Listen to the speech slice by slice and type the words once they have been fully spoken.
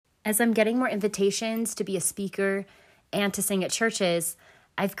As I'm getting more invitations to be a speaker and to sing at churches,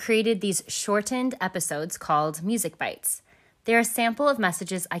 I've created these shortened episodes called Music Bites. They're a sample of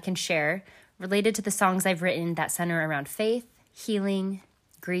messages I can share related to the songs I've written that center around faith, healing,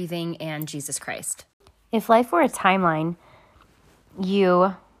 grieving, and Jesus Christ. If life were a timeline,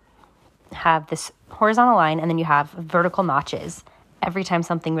 you have this horizontal line and then you have vertical notches every time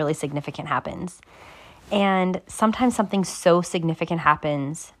something really significant happens. And sometimes something so significant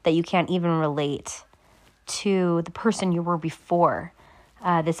happens that you can't even relate to the person you were before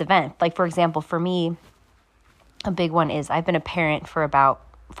this event. Like, for example, for me, a big one is I've been a parent for about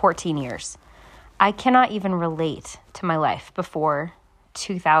 14 years. I cannot even relate to my life before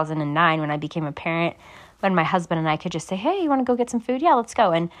 2009 when I became a parent, when my husband and I could just say, hey, you want to go get some food? Yeah, let's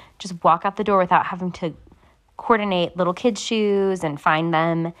go. And just walk out the door without having to coordinate little kids' shoes and find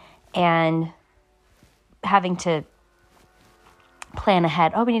them and having to plan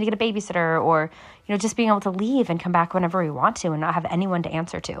ahead. Oh, we need to get a babysitter, or, just being able to leave and come back whenever we want to and not have anyone to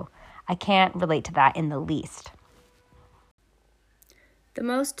answer to. I can't relate to that in the least. The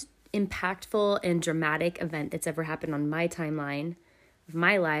most impactful and dramatic event that's ever happened on my timeline of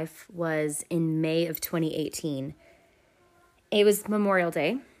my life was in May of 2018. It was Memorial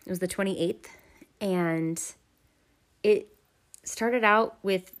Day. It was the 28th, and it started out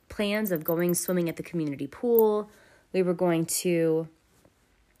with plans of going swimming at the community pool. We were going to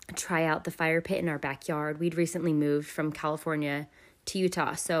try out the fire pit in our backyard. We'd recently moved from California to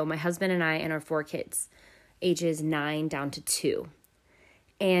Utah, so my husband and I and our 4 kids, ages 9 down to 2.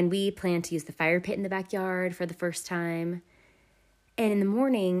 And we planned to use the fire pit in the backyard for the first time. And in the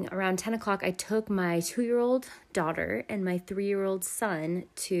morning, around 10 o'clock, I took my 2-year-old daughter and my 3-year-old son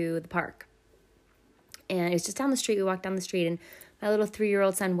to the park. And it was just down the street. We walked down the street, and my little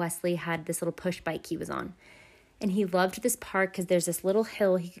 3-year-old son, Wesley, had this little push bike he was on. And he loved this park because there's this little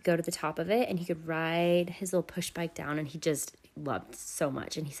hill he could go to the top of it, and he could ride his little push bike down, and he just loved so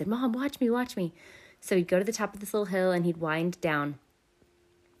much. And he said, Mom, watch me, watch me. So he'd go to the top of this little hill, and he'd wind down.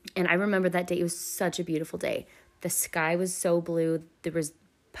 And I remember that day. It was such a beautiful day. The sky was so blue. There was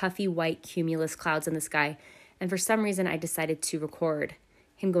puffy white cumulus clouds in the sky. And for some reason, I decided to record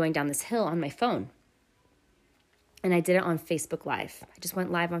him going down this hill on my phone. And I did it on Facebook Live. I just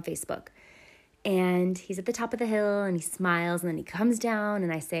went live on Facebook. And he's at the top of the hill, and he smiles, and then he comes down,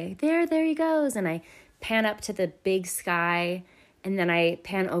 and I say, there he goes. And I pan up to the big sky, and then I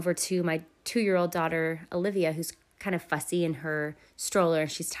pan over to my 2-year-old daughter, Olivia, who's kind of fussy in her stroller,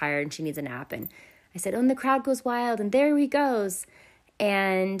 and she's tired, and she needs a nap. And I said, oh, and the crowd goes wild, and there he goes.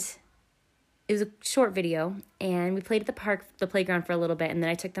 And it was a short video, and we played at the playground for a little bit, and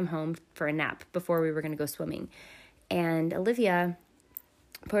then I took them home for a nap before we were going to go swimming. And Olivia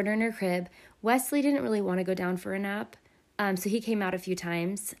put her in her crib. Wesley didn't really want to go down for a nap, so he came out a few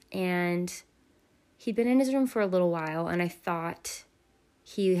times, and he'd been in his room for a little while, and I thought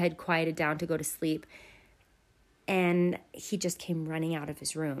he had quieted down to go to sleep, and he just came running out of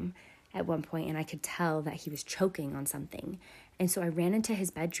his room at one point, and I could tell that he was choking on something. And so I ran into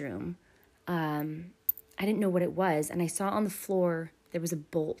his bedroom. I didn't know what it was, and I saw on the floor there was a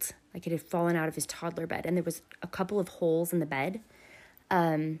bolt, like it had fallen out of his toddler bed, and there was a couple of holes in the bed,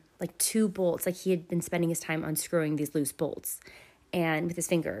 like 2 bolts, like he had been spending his time unscrewing these loose bolts and with his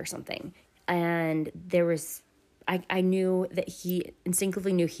finger or something. And there was, I knew that he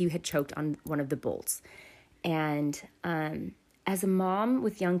instinctively knew he had choked on one of the bolts. And as a mom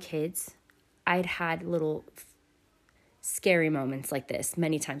with young kids, I'd had little scary moments like this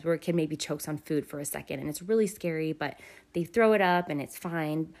many times where a kid maybe chokes on food for a second, and it's really scary, but they throw it up and it's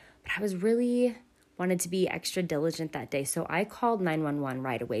fine. But I was really wanted to be extra diligent that day, so I called 911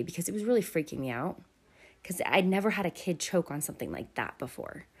 right away because it was really freaking me out because I'd never had a kid choke on something like that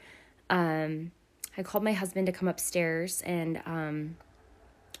before. I called my husband to come upstairs, and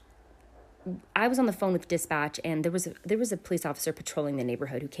I was on the phone with dispatch, and there was a police officer patrolling the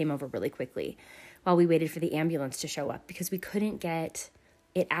neighborhood who came over really quickly while we waited for the ambulance to show up because we couldn't get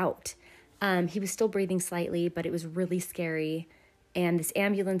it out. He was still breathing slightly, but it was really scary. And this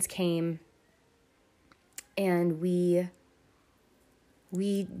ambulance came, and we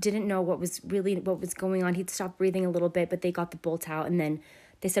didn't know what was going on. He'd stopped breathing a little bit, but they got the bolt out, and then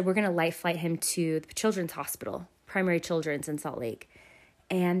they said, we're going to light flight him to the Children's Hospital, Primary Children's in Salt Lake.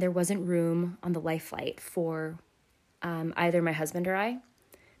 And there wasn't room on the life flight for either my husband or I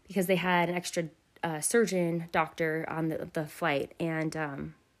because they had an extra surgeon doctor on the flight.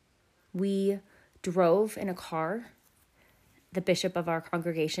 And we drove in a car. The bishop of our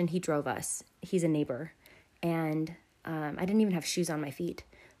congregation, he drove us. He's a neighbor. And I didn't even have shoes on my feet.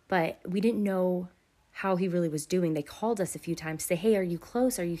 But we didn't know how he really was doing. They called us a few times to say, hey, are you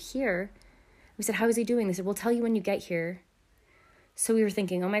close? Are you here? We said, how is he doing? They said, we'll tell you when you get here. So we were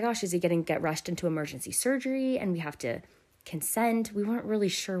thinking, oh my gosh, is he going to get rushed into emergency surgery and we have to consent? We weren't really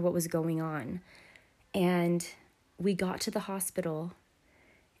sure what was going on. And we got to the hospital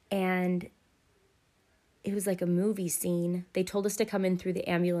and it was like a movie scene. They told us to come in through the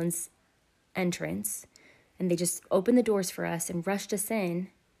ambulance entrance and they just opened the doors for us and rushed us in.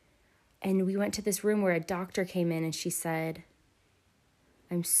 And we went to this room where a doctor came in and she said,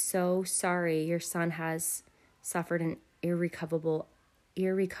 I'm so sorry, your son has suffered an irrecoverable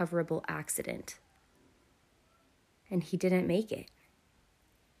accident. And he didn't make it.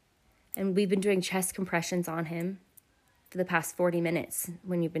 And we've been doing chest compressions on him for the past 40 minutes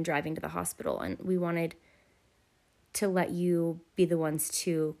when you've been driving to the hospital. And we wanted to let you be the ones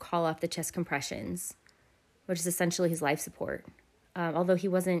to call off the chest compressions, which is essentially his life support. Although he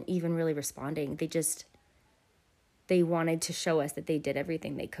wasn't even really responding, they wanted to show us that they did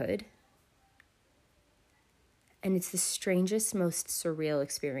everything they could. And it's the strangest, most surreal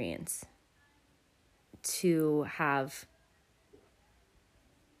experience to have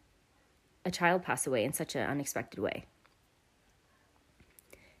a child pass away in such an unexpected way.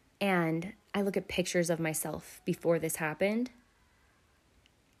 And I look at pictures of myself before this happened,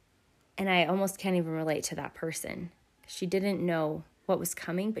 and I almost can't even relate to that person. She didn't know what was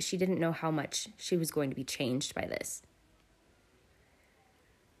coming, but she didn't know how much she was going to be changed by this.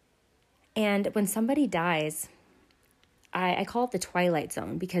 And when somebody dies, I call it the twilight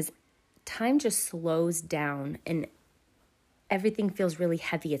zone because time just slows down and everything feels really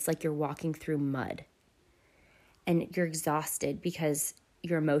heavy. It's like you're walking through mud and you're exhausted because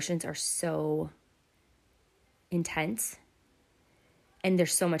your emotions are so intense and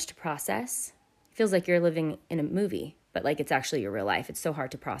there's so much to process. It feels like you're living in a movie, but like it's actually your real life. It's so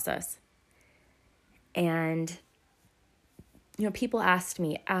hard to process. And, people asked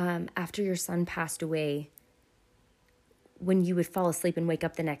me, after your son passed away, when you would fall asleep and wake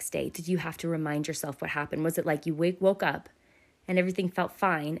up the next day, did you have to remind yourself what happened? Was it like you woke up and everything felt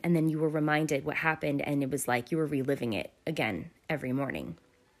fine and then you were reminded what happened and it was like you were reliving it again every morning?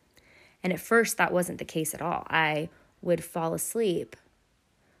 And at first that wasn't the case at all. I would fall asleep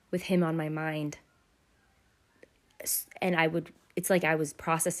with him on my mind and it's like I was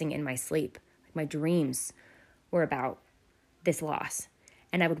processing in my sleep. Like my dreams were about this loss.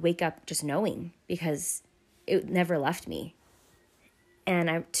 And I would wake up just knowing because it never left me.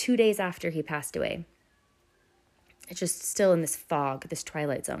 And 2 days after he passed away, it's just still in this fog, this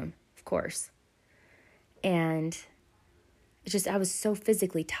twilight zone, of course. And I was so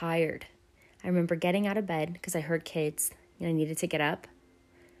physically tired. I remember getting out of bed because I heard kids and I needed to get up.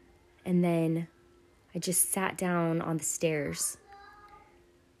 And then I just sat down on the stairs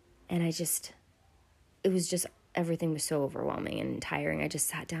and everything was so overwhelming and tiring. I just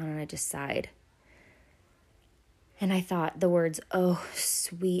sat down and I just sighed. And I thought the words, oh,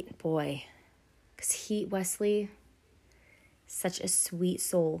 sweet boy. Because Wesley, such a sweet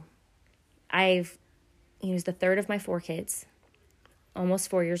soul. He was the third of my 4 kids, almost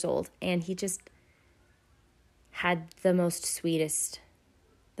 4 years old. And he just had the most sweet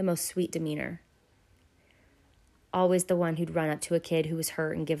demeanor. Always the one who'd run up to a kid who was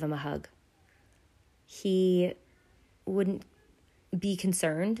hurt and give them a hug. He wouldn't be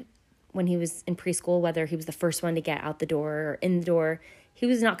concerned when he was in preschool, whether he was the first one to get out the door or in the door. He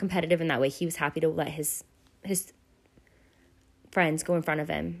was not competitive in that way. He was happy to let his friends go in front of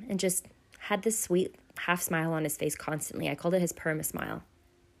him and just had this sweet half smile on his face constantly. I called it his perma smile.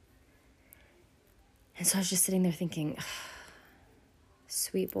 And so I was just sitting there thinking,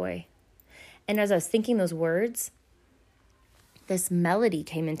 sweet boy. And as I was thinking those words, this melody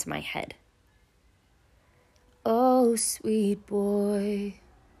came into my head. Oh, sweet boy.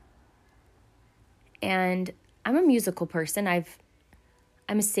 And I'm a musical person. I'm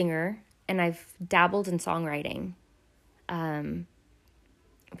a singer, and I've dabbled in songwriting.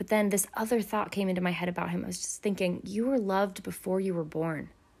 But then this other thought came into my head about him. I was just thinking, you were loved before you were born.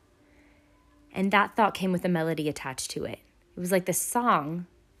 And that thought came with a melody attached to it. It was like the song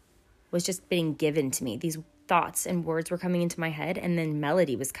was just being given to me. These thoughts and words were coming into my head, and then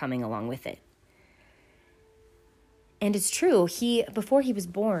melody was coming along with it. And it's true. Before he was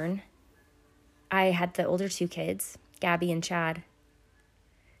born, I had the older 2 kids, Gabby and Chad.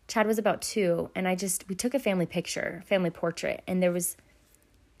 Chad was about 2, and we took a family portrait, and there was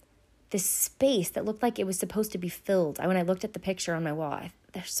this space that looked like it was supposed to be filled. When I looked at the picture on my wall,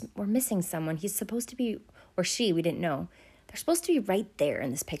 we're missing someone. He's supposed to be, or she, we didn't know. They're supposed to be right there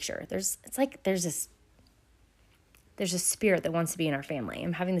in this picture. There's this there's a spirit that wants to be in our family.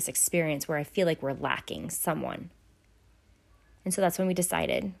 I'm having this experience where I feel like we're lacking someone. And so that's when we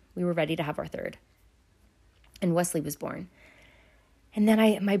decided we were ready to have our third. And Wesley was born. And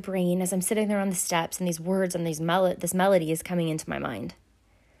then my brain, as I'm sitting there on the steps and these words and this melody is coming into my mind,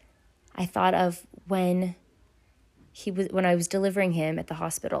 I thought of when I was delivering him at the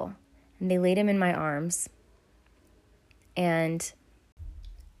hospital, and they laid him in my arms, and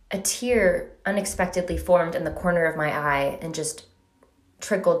a tear unexpectedly formed in the corner of my eye and just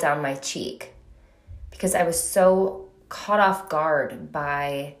trickled down my cheek because I was so caught off guard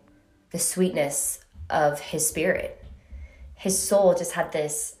by the sweetness of his spirit. His soul just had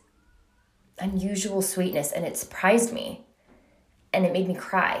this unusual sweetness, and it surprised me, and it made me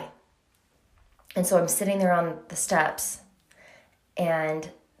cry. And so I'm sitting there on the steps, and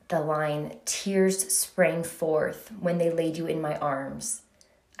the line, "Tears sprang forth when they laid you in my arms.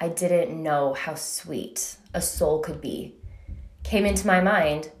 I didn't know how sweet a soul could be," came into my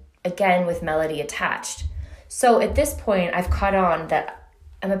mind, again with melody attached. So at this point, I've caught on that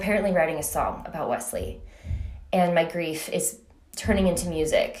I'm apparently writing a song about Wesley, and my grief is turning into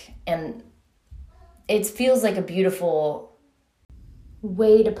music, and it feels like a beautiful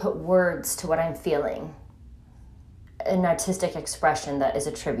way to put words to what I'm feeling, an artistic expression that is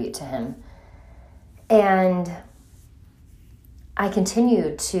a tribute to him. And I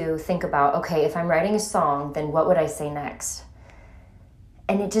continued to think about, okay, if I'm writing a song, then what would I say next?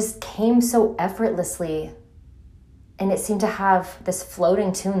 And it just came so effortlessly, and it seemed to have this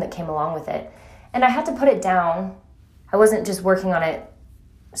floating tune that came along with it. And I had to put it down. I wasn't just working on it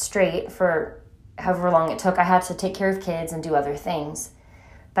straight for however long it took. I had to take care of kids and do other things.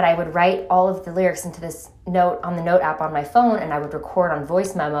 But I would write all of the lyrics into this note on the note app on my phone, and I would record on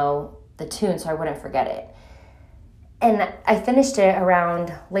voice memo the tune so I wouldn't forget it. And I finished it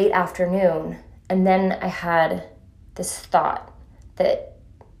around late afternoon, and then I had this thought that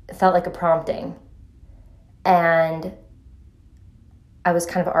felt like a prompting. And I was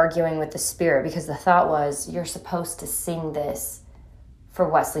kind of arguing with the spirit because the thought was, you're supposed to sing this for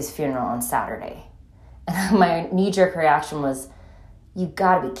Wesley's funeral on Saturday. And my knee-jerk reaction was, you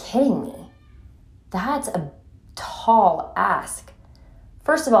gotta be kidding me. That's a tall ask.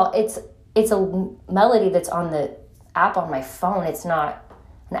 First of all, it's a melody that's on the app on my phone. It's not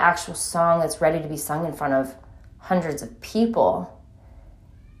an actual song that's ready to be sung in front of hundreds of people.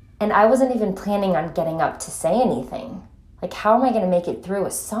 And I wasn't even planning on getting up to say anything. Like, how am I going to make it through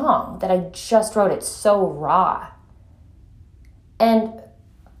a song that I just wrote? It's so raw. And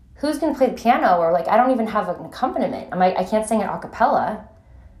who's going to play the piano? Or like, I don't even have an accompaniment. I can't sing it a cappella.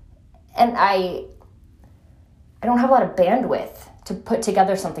 And I don't have a lot of bandwidth to put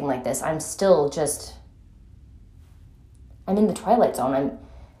together something like this. I'm in the twilight zone. I'm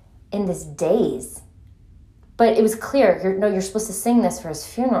in this daze. But it was clear, you're supposed to sing this for his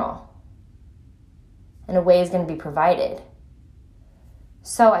funeral. And a way is going to be provided.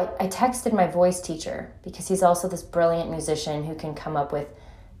 So I texted my voice teacher, because he's also this brilliant musician who can come up with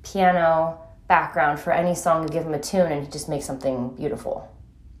piano background for any song. You give him a tune and he just makes something beautiful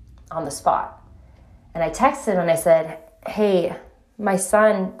on the spot. And I texted and I said, hey, my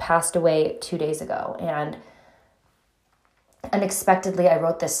son passed away 2 days ago, and unexpectedly I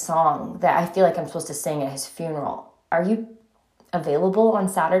wrote this song that I feel like I'm supposed to sing at his funeral. Are you available on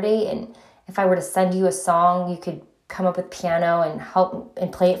Saturday? And if I were to send you a song, you could come up with piano and help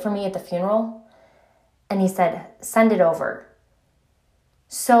and play it for me at the funeral? And he said, send it over.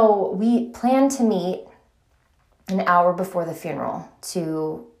 So we planned to meet an hour before the funeral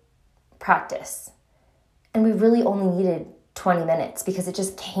to practice. And we really only needed 20 minutes because it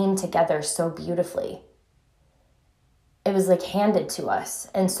just came together so beautifully. It was like handed to us.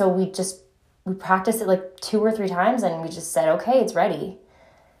 And so we practiced it like 2 or 3 times, and we just said, okay, it's ready.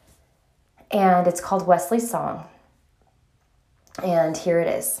 And it's called Wesley's Song. And here it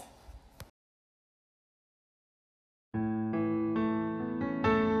is.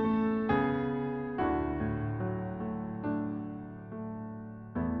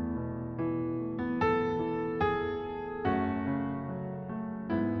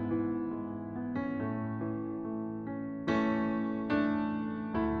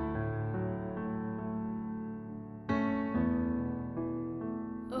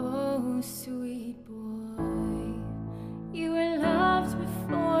 Oh, sweet boy, you were loved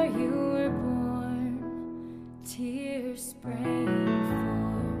before you were born. Tears sprang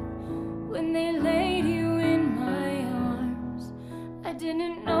forth when they laid you in my arms. I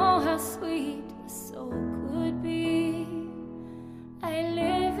didn't know how sweet a soul could be. I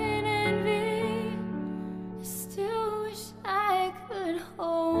live in envy. I still wish I could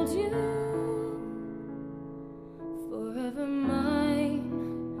hold you.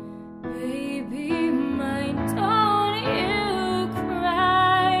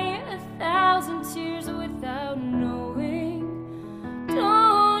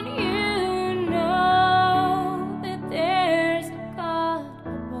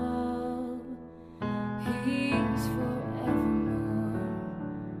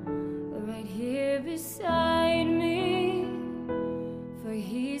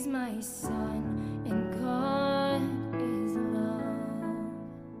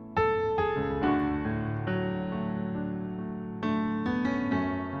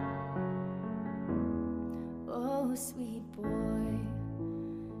 Oh, sweet boy,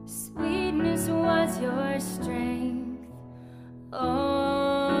 sweetness was your strength.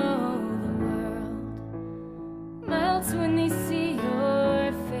 Oh, the world melts when they see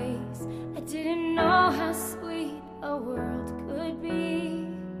your face. I didn't know how sweet a world could be.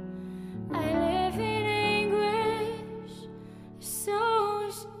 I live in anguish, so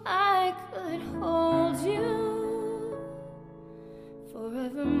wish I could hold you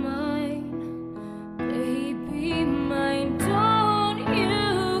forever mine, baby mine. Don't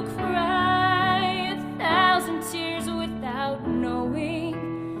you cry 1,000 tears without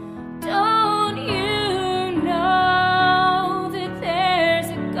knowing. Don't you know that there's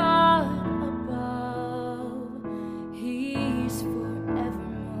a God above? He's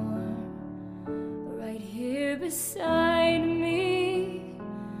forevermore right here beside me,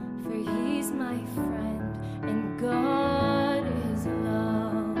 for he's my friend and God is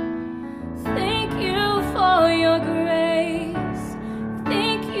love. Thank you for your grace,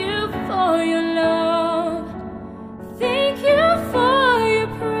 thank you for your love, thank you for your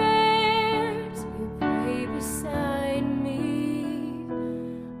prayers. You pray beside me.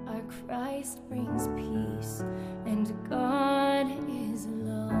 Our Christ brings peace